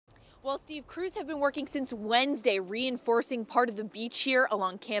Well, Steve, crews have been working since Wednesday, reinforcing part of the beach here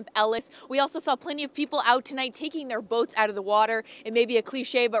along Camp Ellis. We also saw plenty of people out tonight taking their boats out of the water. It may be a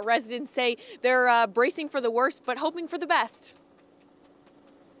cliche, but residents say they're bracing for the worst, but hoping for the best.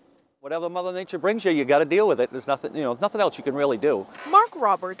 Whatever Mother Nature brings you, you got to deal with it. There's nothing, nothing else you can really do. Mark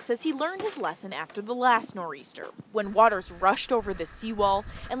Roberts says he learned his lesson after the last nor'easter, when waters rushed over the seawall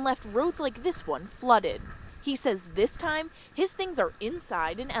and left roads like this one flooded. He says this time, his things are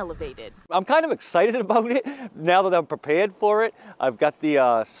inside and elevated. I'm kind of excited about it now that I'm prepared for it. I've got the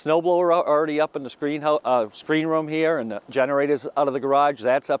snowblower already up in the screen room here, and the generators out of the garage,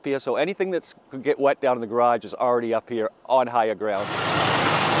 that's up here. So anything that could get wet down in the garage is already up here on higher ground.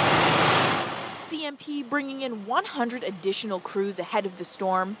 CMP bringing in 100 additional crews ahead of the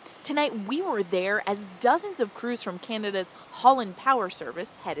storm. Tonight we were there as dozens of crews from Canada's Holland Power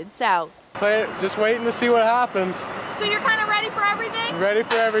Service headed south. Just waiting to see what happens. So you're kind of ready for everything? Ready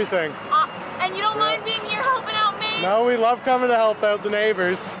for everything. And you don't mind being here helping out Maine? No, we love coming to help out the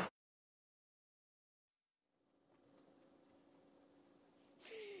neighbors.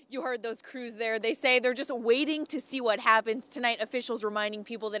 You heard those crews there. They say they're just waiting to see what happens. Tonight, officials reminding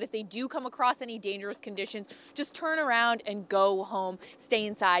people that if they do come across any dangerous conditions, just turn around and go home. Stay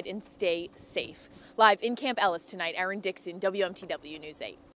inside and stay safe. Live in Camp Ellis tonight, Aaron Dixon, WMTW News 8.